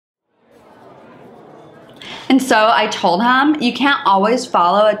And so I told him, you can't always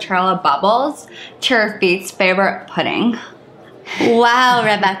follow a trail of bubbles to your feet's favorite pudding. Wow,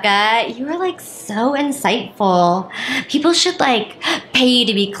 Rebecca, you are like so insightful. People should like pay you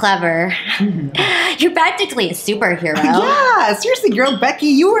to be clever. You're practically a superhero. Yeah, seriously, girl, Becky,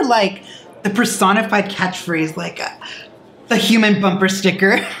 you were like the personified catchphrase, like the human bumper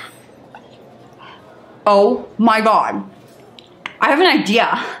sticker. Oh my God, I have an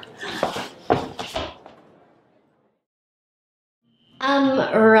idea.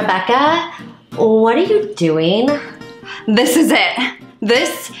 Rebecca, what are you doing? This is it.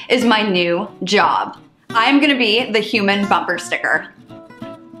 This is my new job. I'm gonna be the human bumper sticker.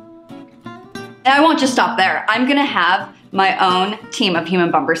 And I won't just stop there. I'm gonna have my own team of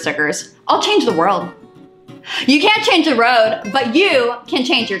human bumper stickers. I'll change the world. You can't change the road, but you can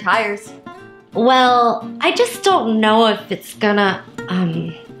change your tires. Well, I just don't know if it's gonna,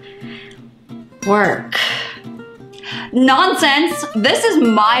 work. Nonsense. This is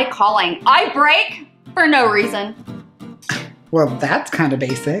my calling. I brake for no reason. Well, that's kind of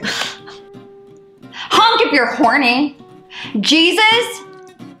basic. Honk if you're horny. Jesus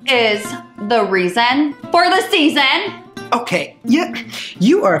is the reason for the season. Okay, yeah,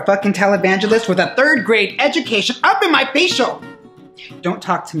 you are a fucking televangelist with a 3rd grade education up in my facial. Don't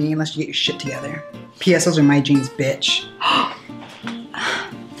talk to me unless you get your shit together. P.S. Those are my jeans, bitch.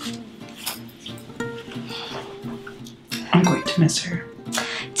 I'm going to miss her.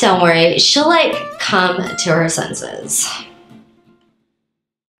 Don't worry, she'll like come to her senses.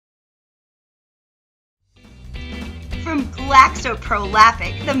 From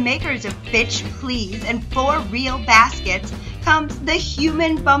Glaxoprolapic, the makers of Bitch Please and 4 Real Baskets, comes the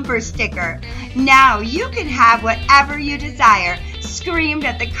human bumper sticker. Now you can have whatever you desire screamed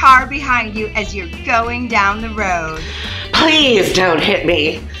at the car behind you as you're going down the road. Please don't hit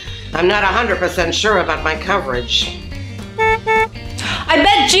me. I'm not 100% sure about my coverage. I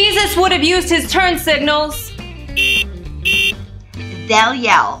bet Jesus would have used his turn signals. They'll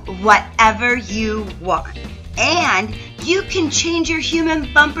yell whatever you want. And you can change your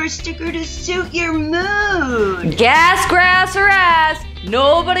human bumper sticker to suit your mood. Gas, grass, or ass.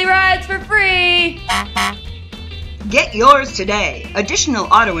 Nobody rides for free. Get yours today. Additional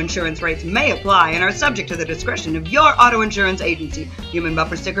auto insurance rates may apply and are subject to the discretion of your auto insurance agency. Human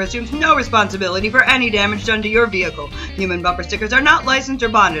bumper sticker assumes no responsibility for any damage done to your vehicle. Human bumper stickers are not licensed or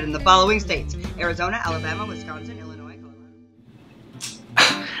bonded in the following states: Arizona, Alabama, Wisconsin, Illinois,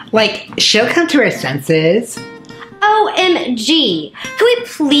 Colorado. Like, she'll come to her senses. OMG, can we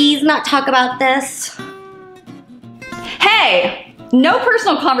please not talk about this? Hey, no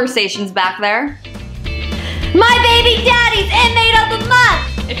personal conversations back there. My baby daddy's inmate of the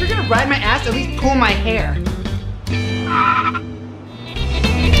month! If you're gonna ride my ass, at least pull my hair.